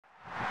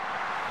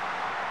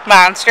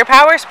Monster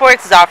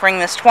Powersports is offering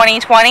this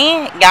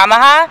 2020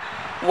 Yamaha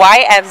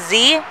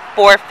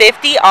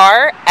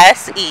YFZ450R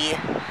SE.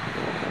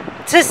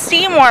 To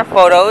see more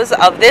photos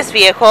of this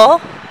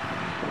vehicle,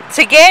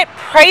 to get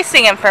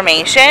pricing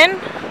information,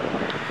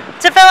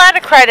 to fill out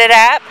a credit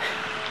app,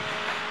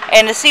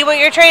 and to see what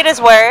your trade is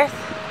worth,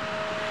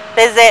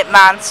 visit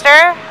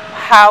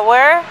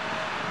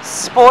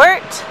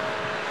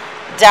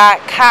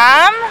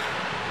monsterpowersport.com.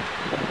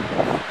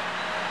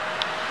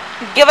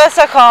 Give us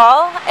a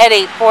call at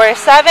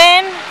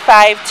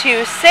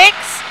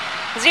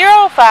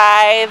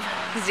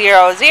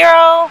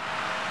 847-526-0500,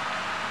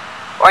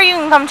 or you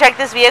can come check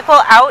this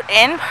vehicle out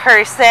in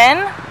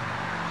person.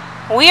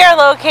 We are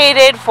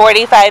located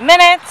 45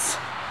 minutes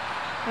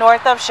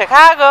north of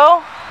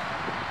Chicago,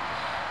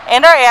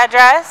 and our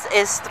address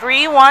is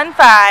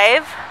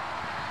 315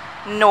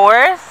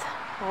 North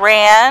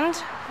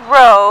Rand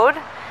Road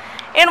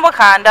in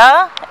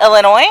Wauconda,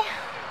 Illinois.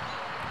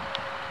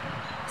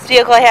 This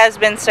vehicle has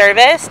been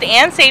serviced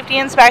and safety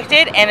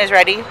inspected and is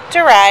ready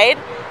to ride.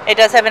 It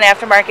does have an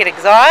aftermarket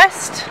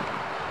exhaust.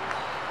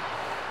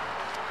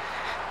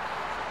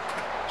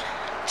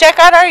 Check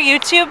out our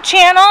YouTube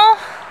channel.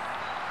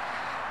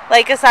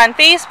 Like us on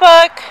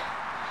Facebook.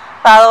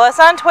 Follow us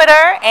on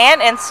Twitter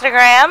and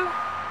Instagram.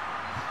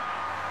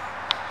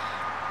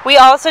 We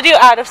also do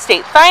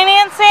out-of-state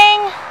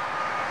financing.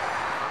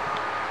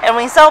 And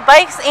we sell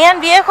bikes and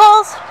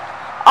vehicles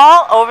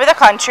all over the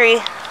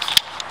country.